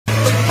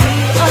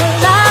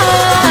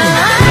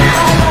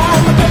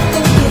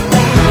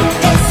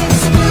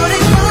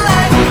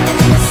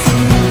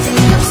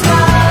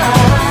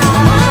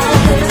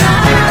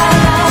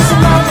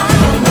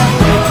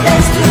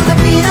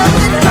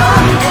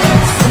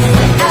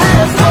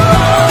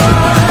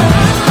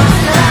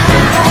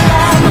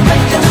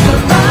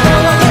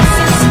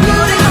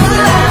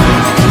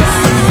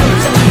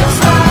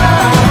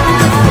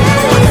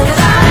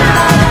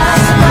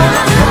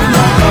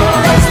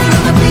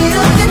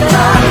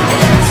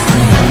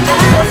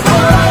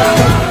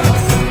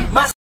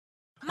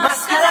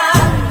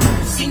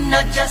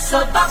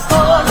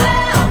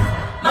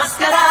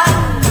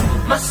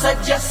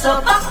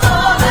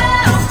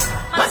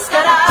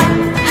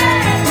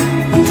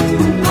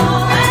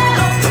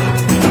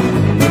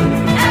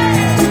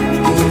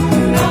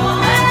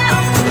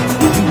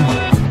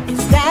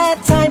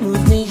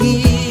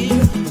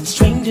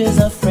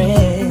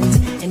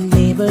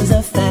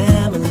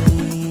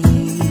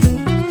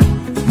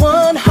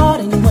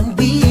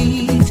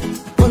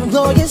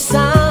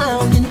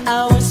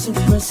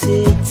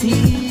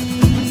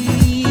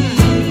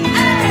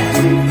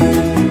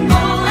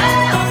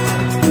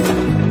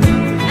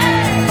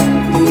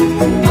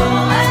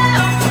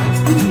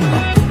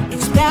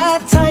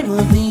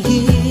of the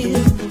year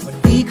when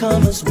we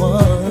come as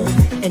one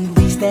and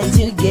we stand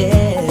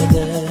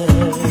together.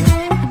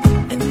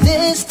 And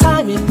this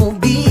time it will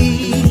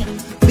be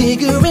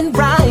bigger and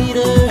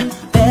brighter,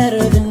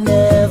 better than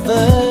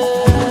ever.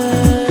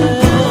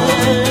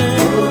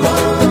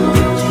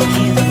 Do you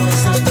hear the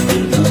voice of the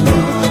people?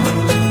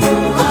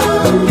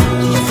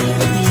 Do you feel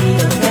the beat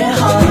of their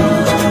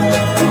hearts?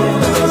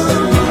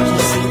 Do you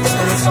see the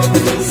smiles on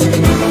their faces?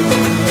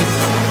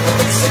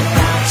 It's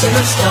about to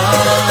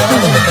start.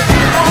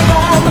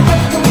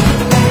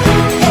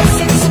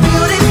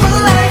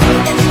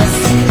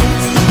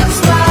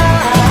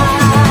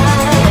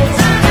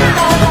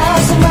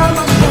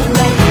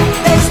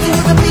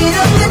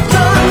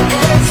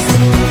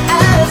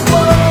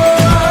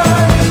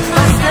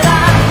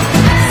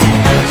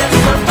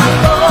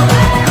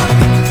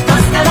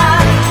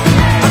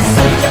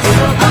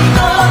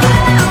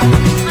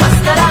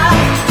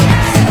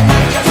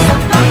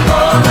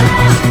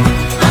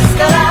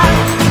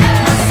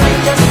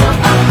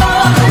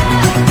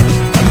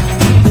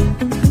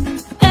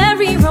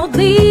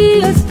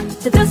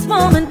 To this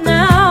moment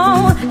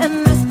now,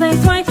 and this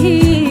place right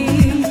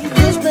here,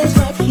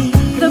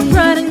 the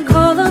bright and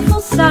colorful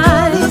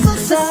sight, the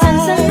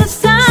sense and the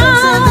sound,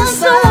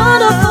 the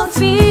wonderful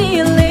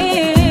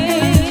feeling,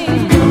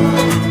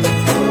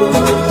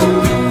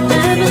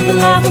 and in the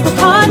life of a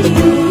party,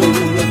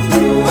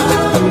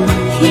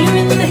 here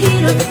in the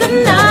heat of the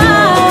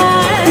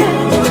night,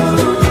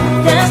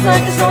 dance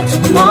like it's no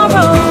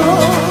tomorrow.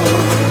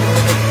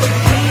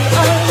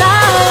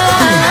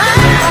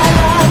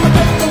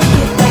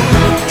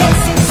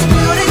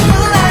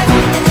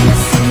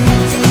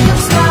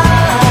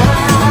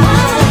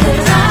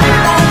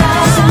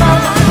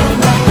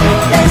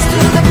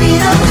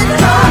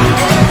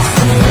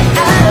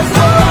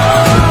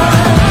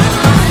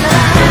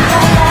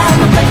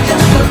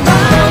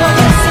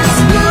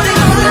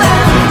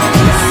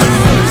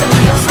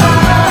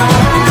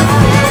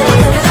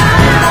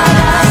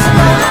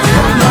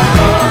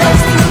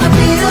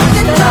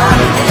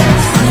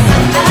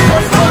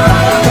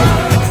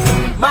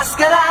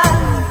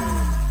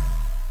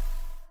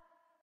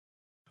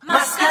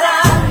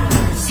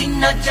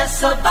 Massaggio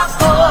sotto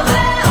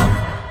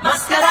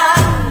Masskara,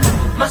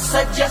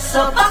 massaggio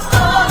sotto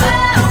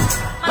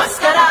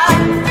Masskara.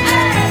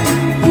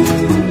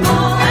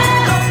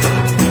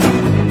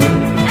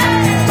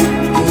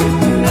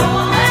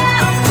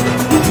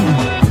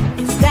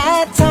 It's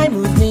that time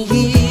of the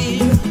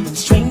year when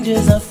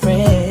strangers are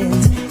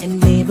friends and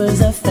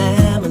neighbors are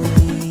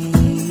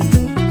family.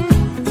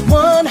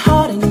 One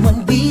heart and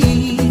one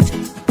beat,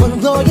 one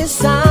glorious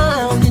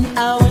sound in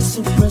our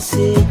super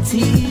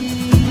city.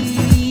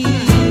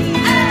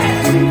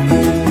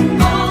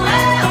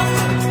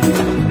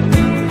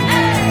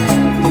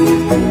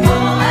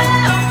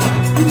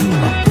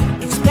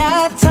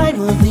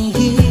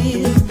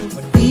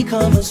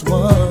 Come as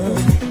one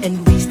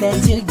and we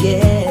stand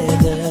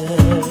together,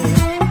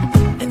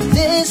 and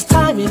this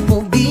time it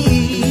will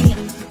be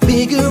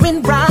bigger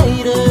and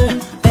brighter,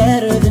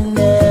 better than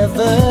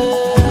ever.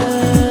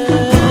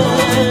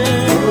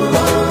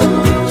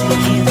 Do you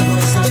hear the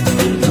voice of the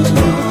people?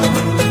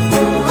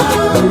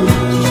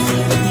 Do you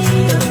feel the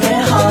beat of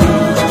their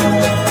hearts?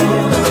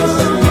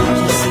 Do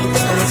you see the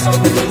smiles on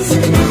their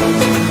faces?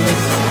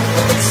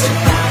 It's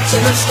about to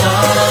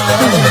start.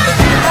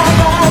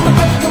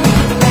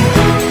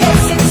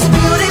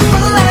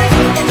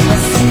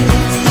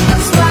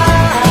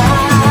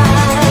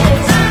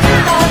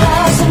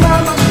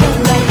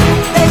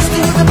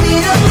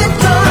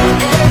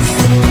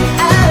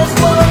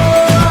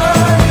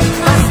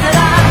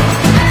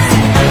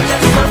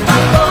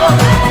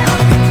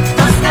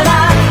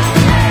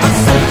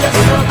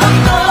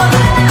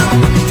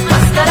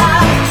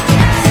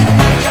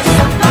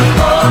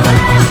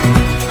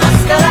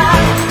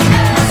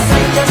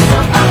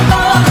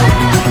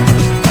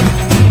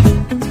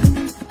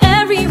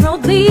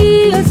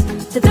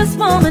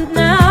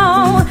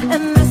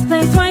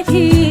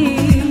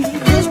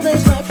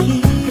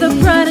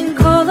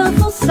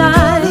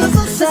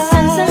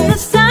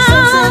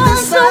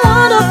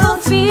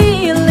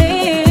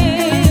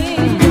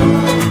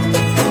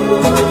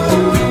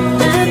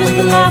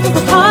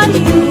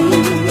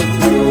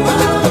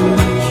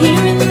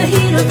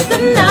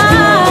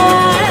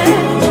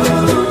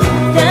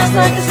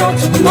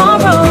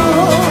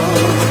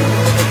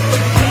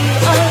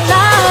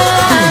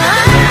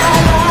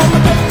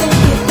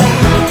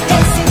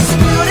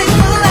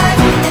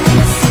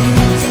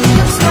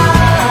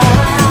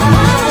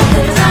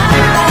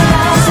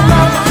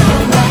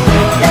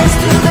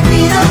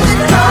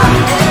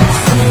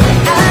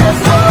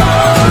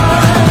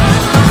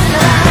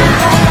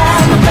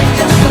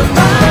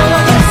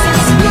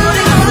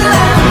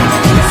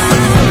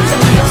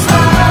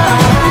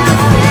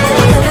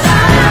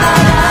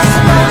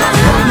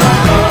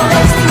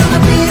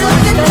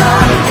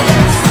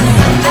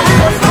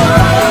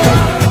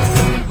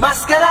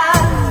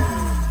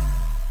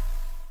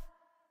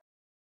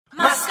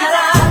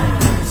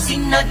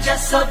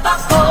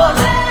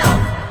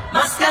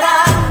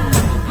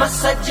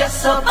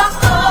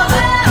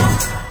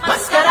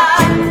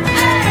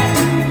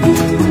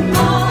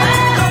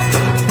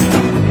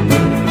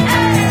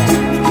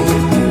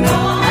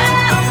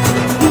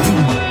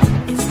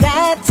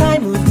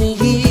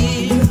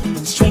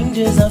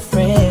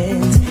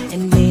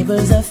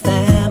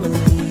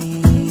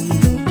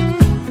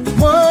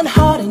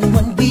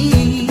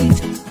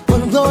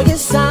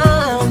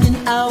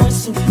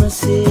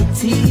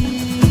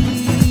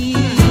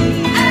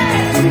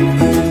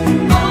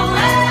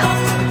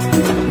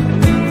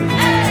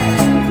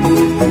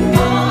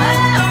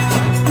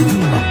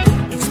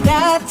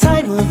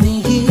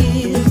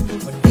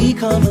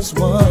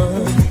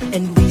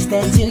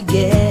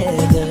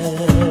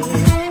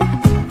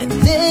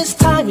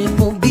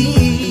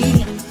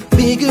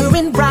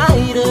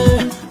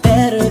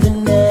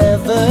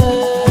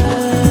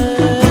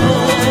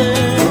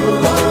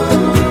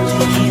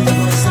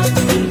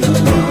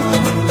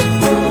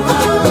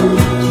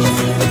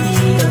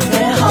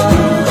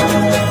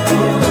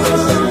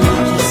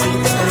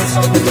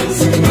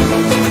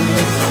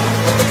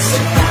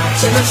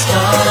 watching the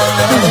stars.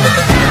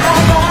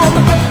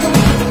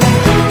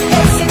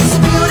 Yes, it's a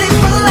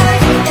beautiful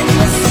life in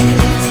the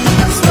city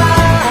of stars.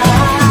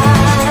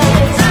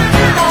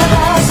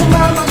 So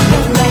mama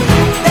can like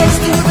dance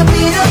to the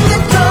beat of the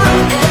drum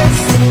and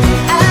sing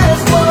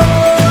as one.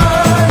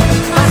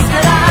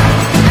 Masskara,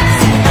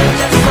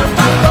 massaggia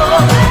sobaco.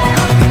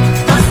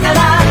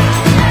 Masskara,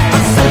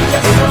 massaggia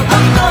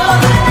sobaco.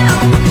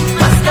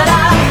 Masskara,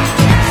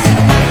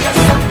 massaggia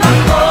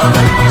sobaco.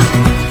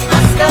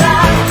 Masskara,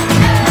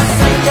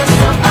 massaggia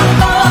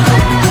sobaco.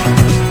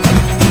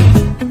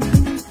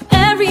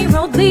 Every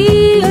road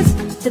leads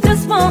to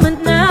this moment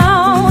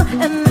now,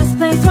 and this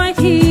place right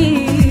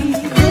here.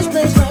 This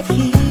place right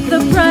here. The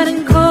bright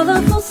and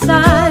colorful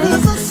sight,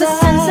 the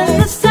sense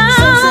and the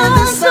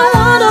sound, so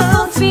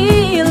wonderful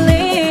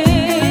feeling.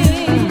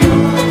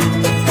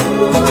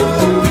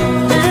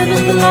 And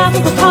in the life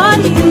of a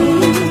party,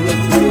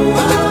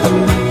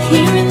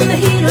 here in the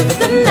heat of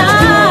the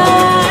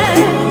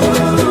night,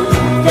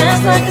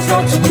 dance like there's no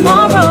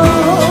tomorrow.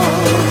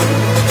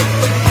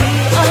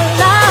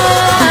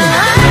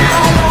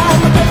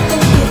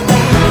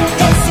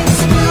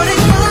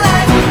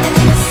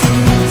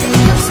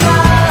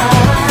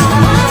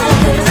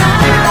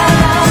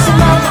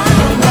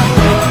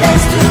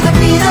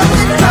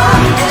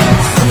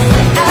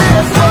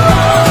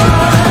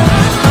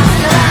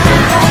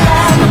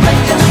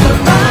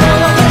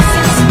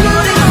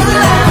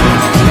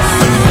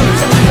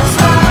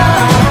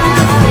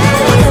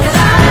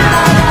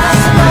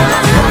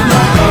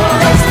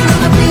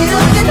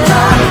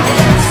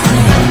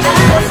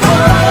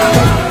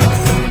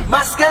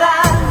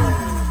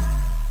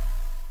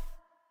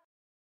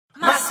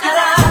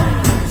 Masskara,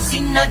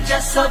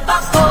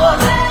 sobaco,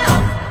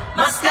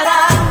 masskara,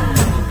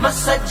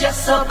 massaggia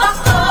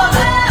sobaco,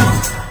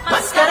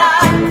 masskara.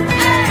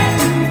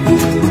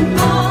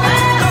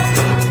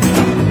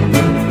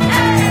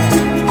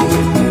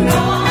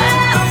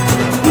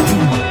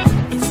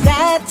 It's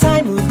that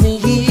time of the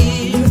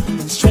year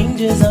when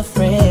strangers are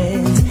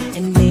friends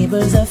and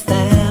neighbors are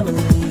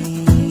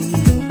family.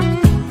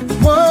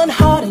 One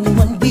heart and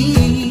one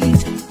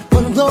beat,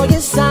 one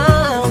glorious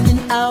sound in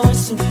our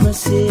super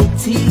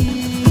city.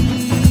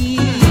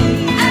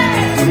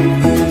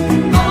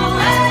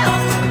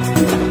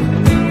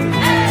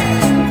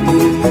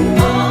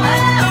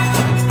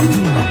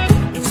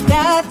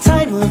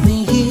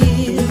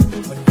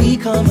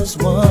 As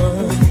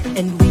one,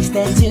 and we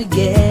stand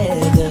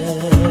together.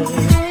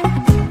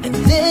 And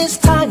this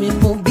time it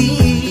will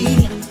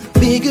be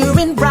bigger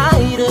and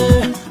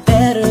brighter,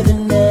 better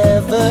than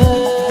ever.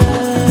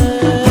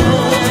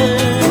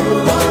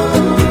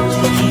 Do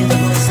you hear the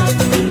voice of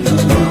the people?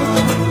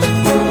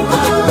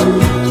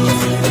 Do you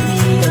feel the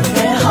beat of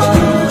their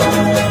hearts?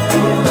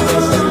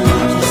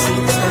 Do you see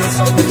the smiles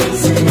on their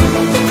faces?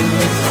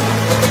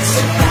 It's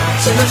about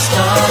to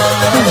start.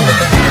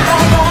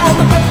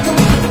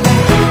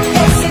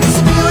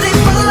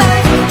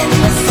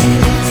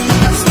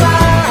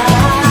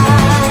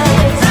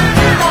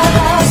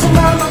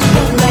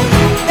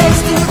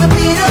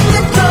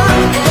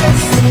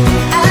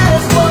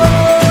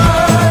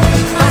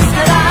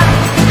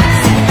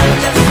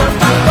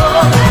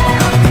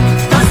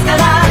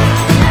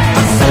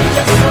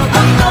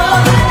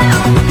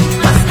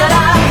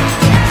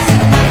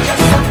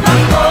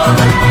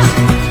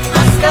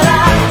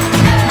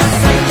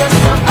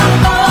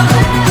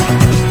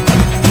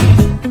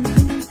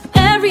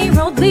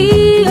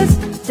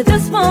 To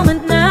this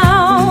moment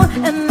now,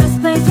 and this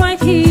place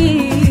right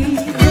here.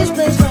 This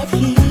place right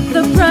here.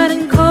 The bright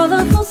and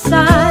colorful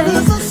sight,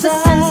 the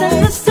sense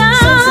and the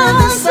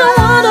sound, so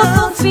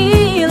wonderful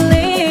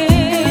feeling.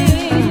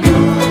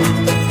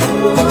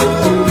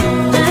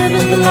 And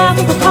in the life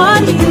of a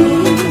party,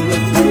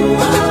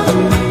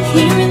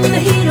 here in the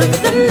heat of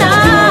the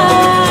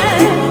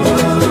night,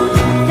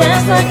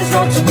 dance like there's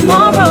no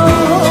tomorrow.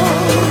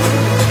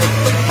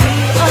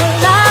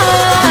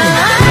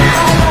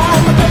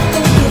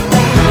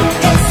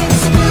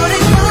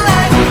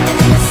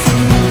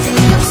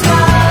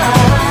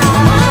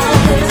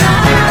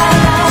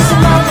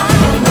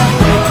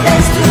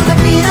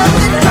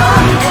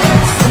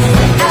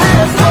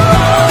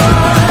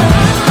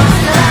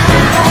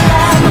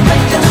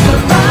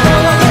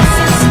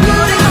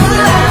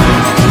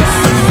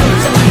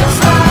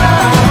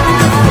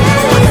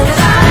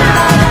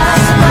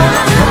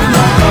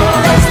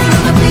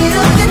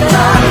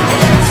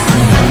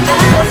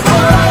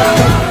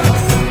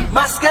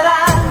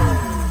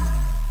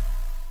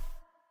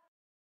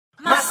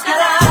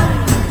 Masskara,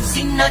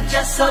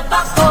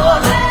 sobaco,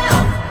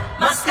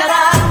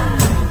 masskara,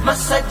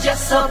 massaggia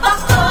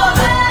sobaco,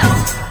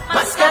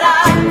 masskara.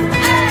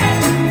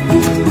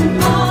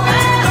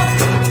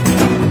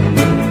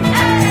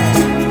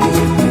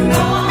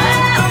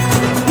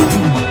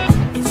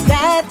 It's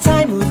that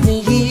time of the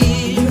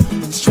year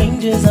when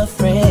strangers are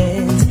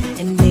friends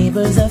and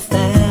neighbors are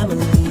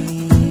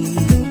family.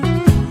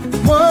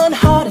 One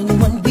heart and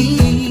one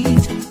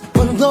beat,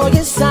 one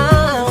glorious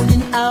sound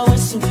in our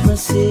super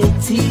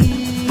city.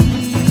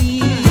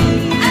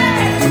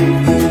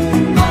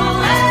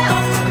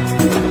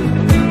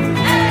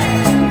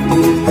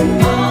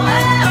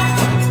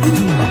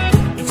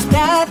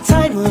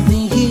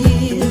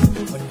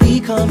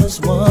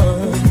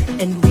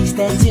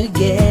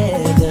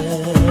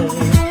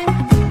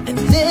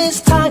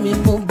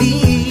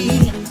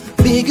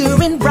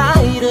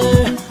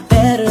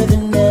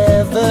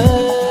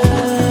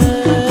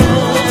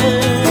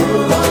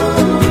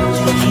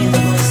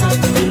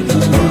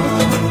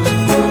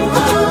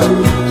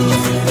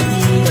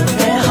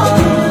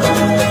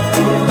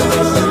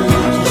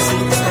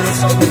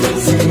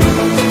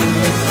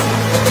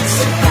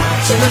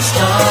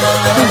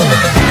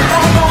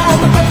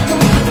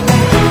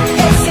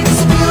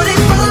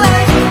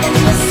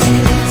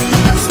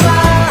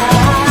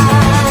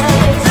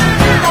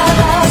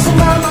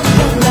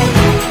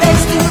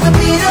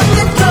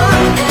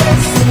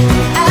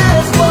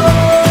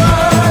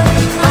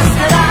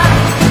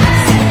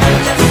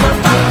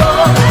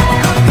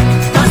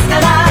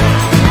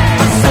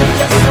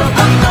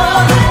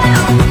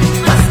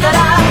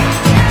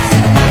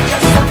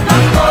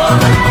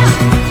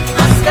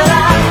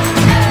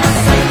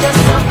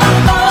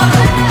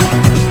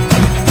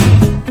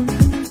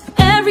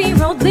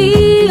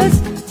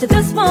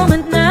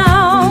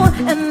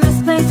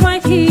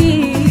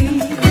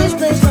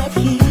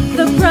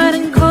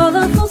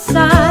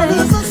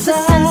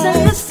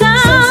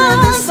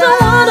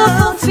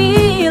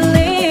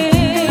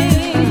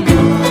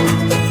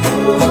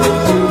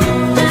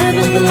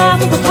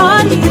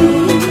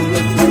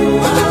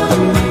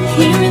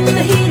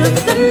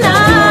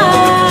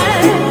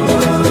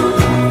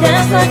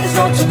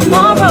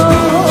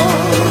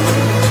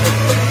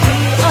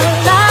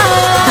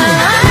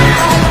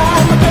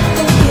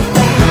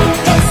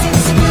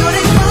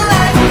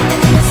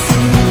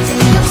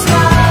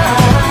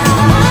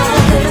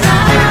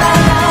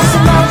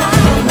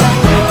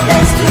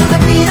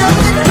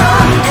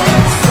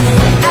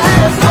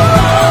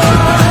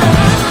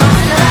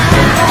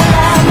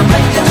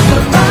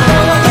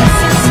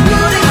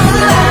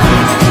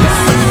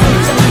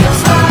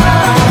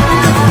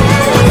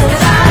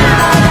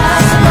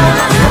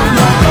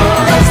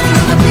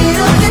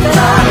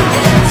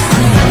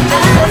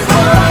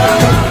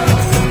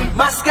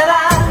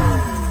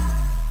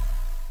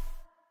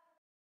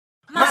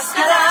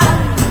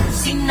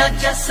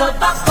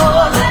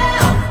 baccone,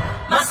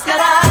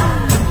 Masskara,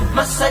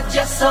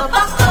 massaggia so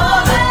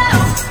baccone,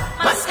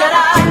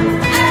 Masskara.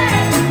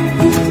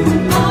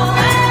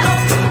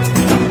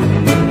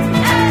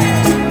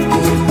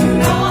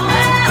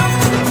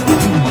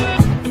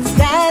 It's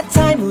that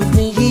time of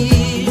the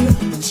year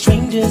when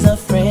strangers are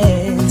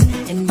friends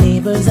and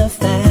neighbors are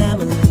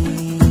family.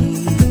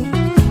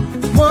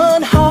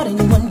 One heart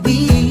and one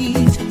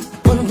beat,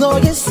 one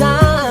glorious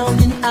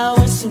sound in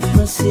our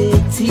super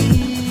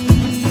city.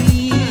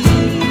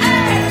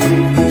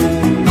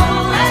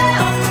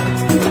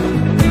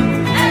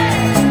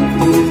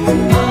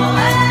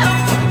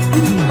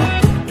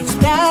 It's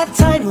that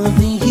time of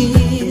the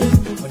year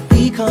when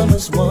we come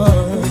as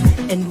one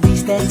and we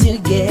stand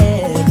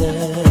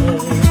together.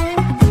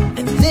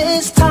 And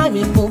this time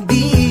it will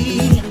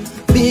be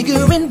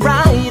bigger and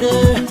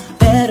brighter,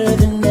 better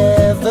than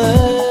ever.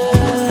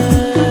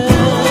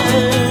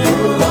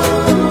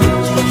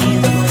 Do you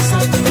hear the voice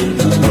of the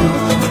people?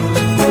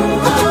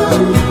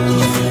 Do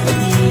you feel the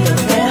beat of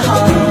their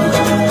hearts?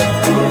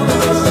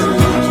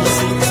 Do you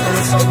see the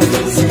smiles on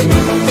their faces?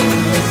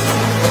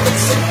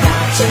 It's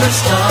about to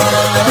start.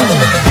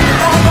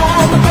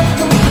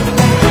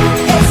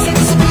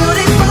 It's a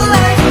beautiful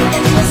life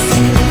in the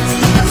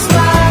city of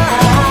smiles.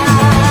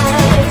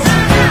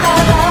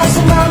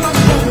 So mama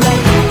can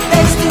like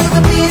dance to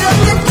the beat of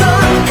the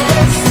drum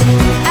and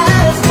sing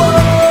as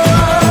one.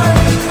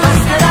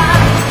 Masskara,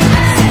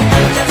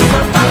 massaggia so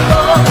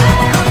baccone,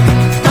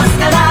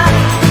 Masskara,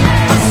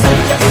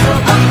 massaggia so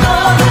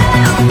baccone,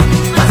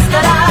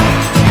 Masskara,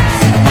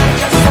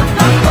 massaggia so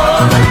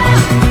baccone,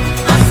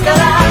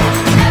 Masskara,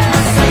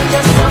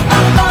 massaggia so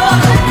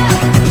baccone.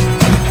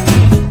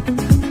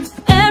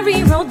 Every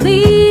road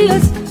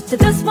leads to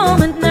this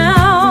moment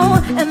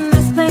now, and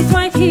this place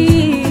right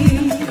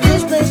here,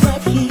 This place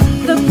right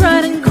here, the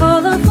bright and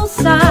colorful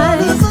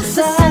sights, the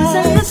scents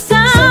and the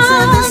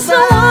sounds, a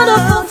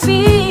wonderful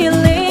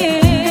feeling.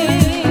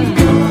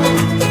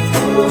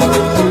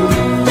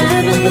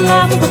 Living the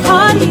life of a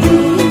party,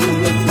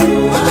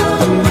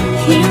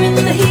 here in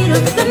the heat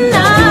of the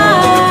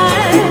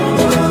night.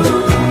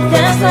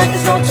 Dance like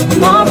there's no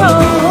tomorrow.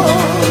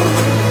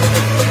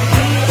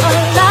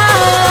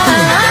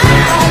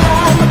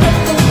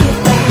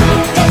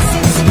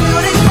 it's a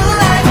beautiful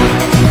life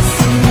in the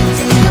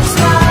city of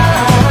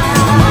smiles.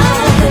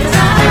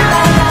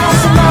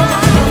 So mama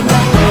can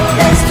like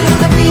dance to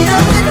the beat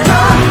of the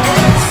drum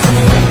and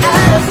sing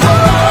as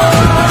one.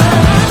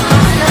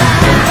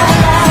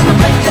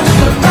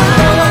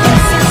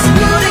 It's a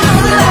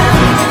beautiful life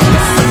in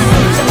the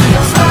city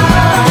of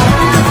smiles.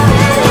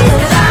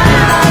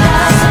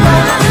 So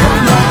mama can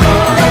like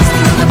dance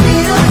to the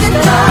beat of the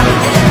drum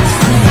and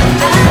sing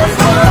as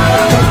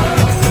one.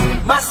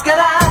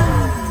 Masskara,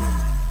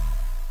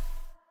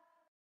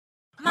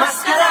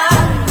 Masskara,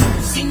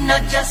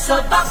 sinaggia so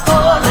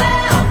baccone,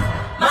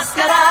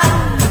 Masskara,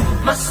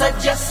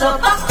 massaggia so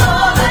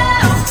baccone,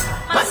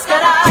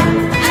 Masskara.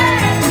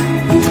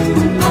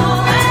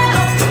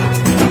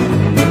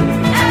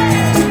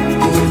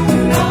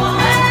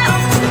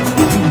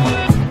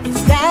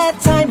 It's that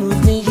time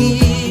of the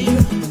year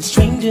when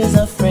strangers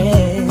are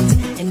friends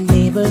and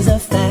neighbors are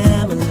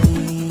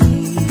family.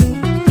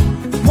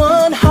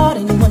 One heart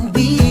and one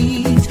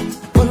beat,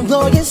 one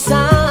glorious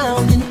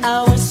sound in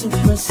our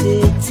super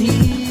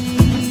city.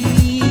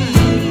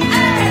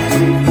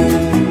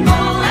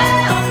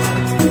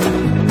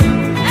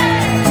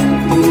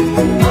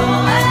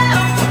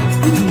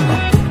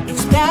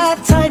 It's that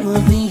time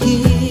of the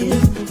year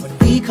when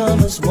we come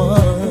as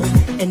one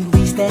and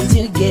we stand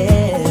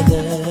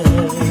together.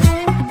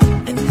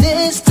 And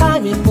this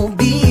time it will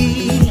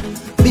be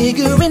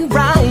bigger and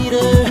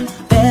brighter,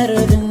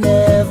 better than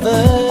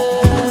ever.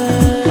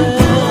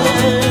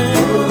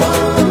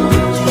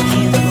 Do you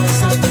hear the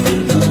voice of the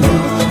people?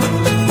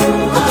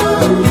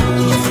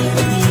 Do you feel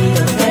the beat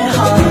of their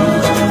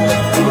hearts?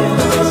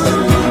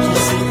 Do you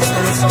see the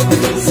smiles on their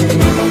faces?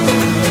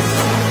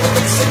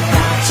 It's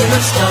about to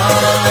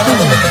start.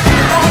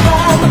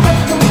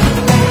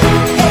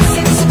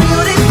 It's a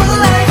beautiful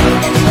life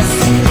in the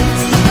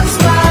city of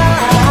smiles.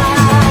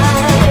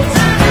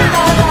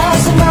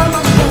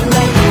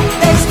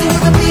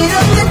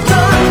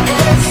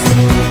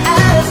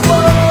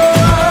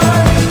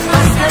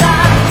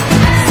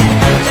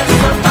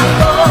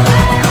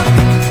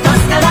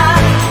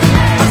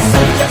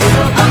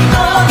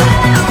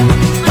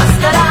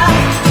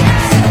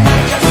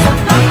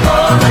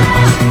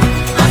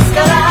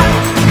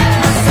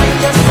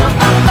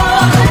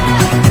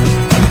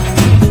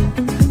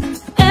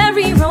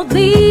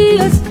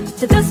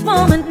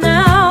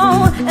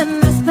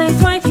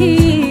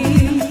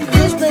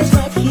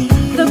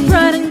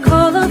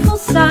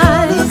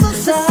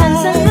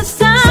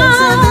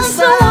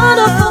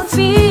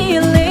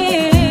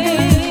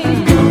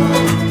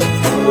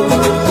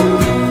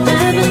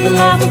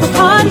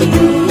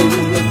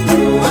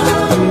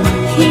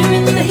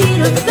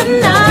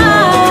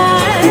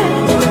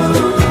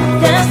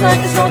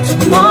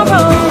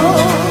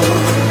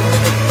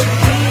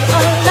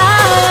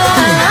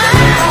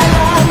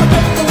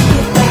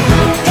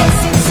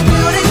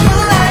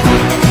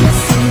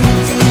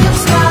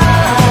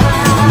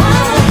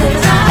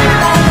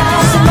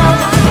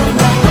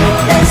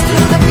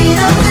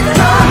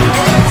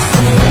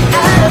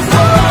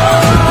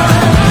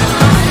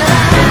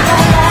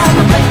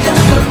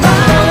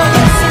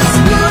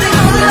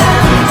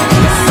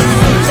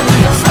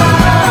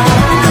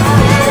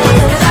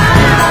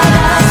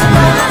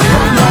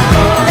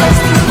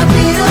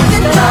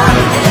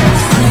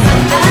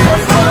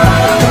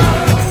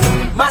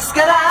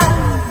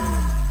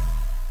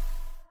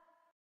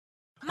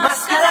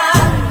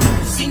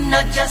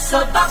 saja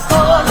sebab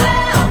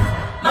oleh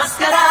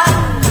Masskara,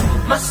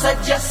 mas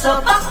saja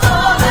sebab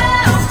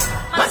oleh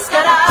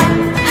Masskara.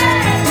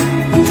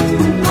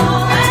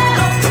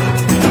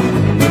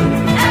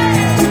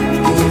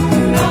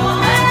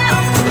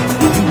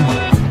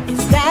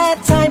 It's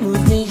that time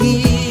of the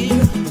year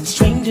when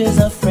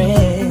strangers are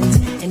friends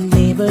and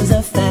neighbors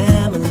are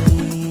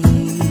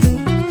family.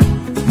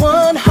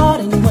 One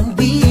heart and one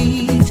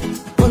beat,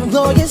 one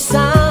glorious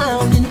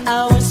sound in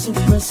our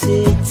super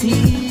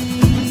city.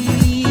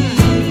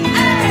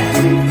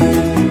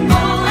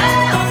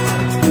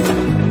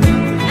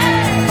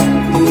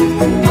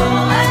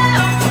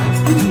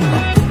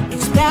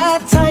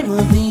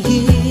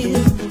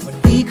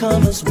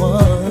 Come as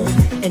one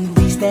and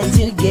we stand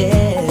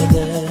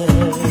together,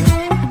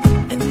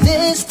 and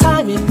this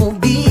time it will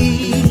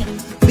be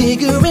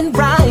bigger and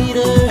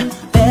brighter,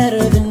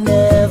 better than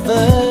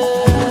ever.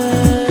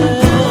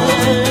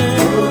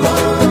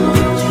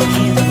 Do you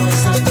hear the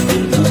voice of the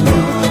people?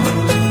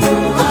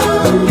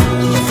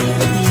 Do you feel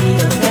the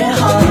beat of their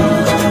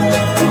hearts?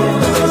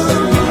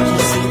 Do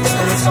you see the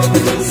smiles on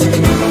their faces?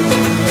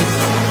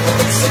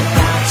 It's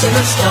about to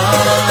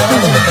start.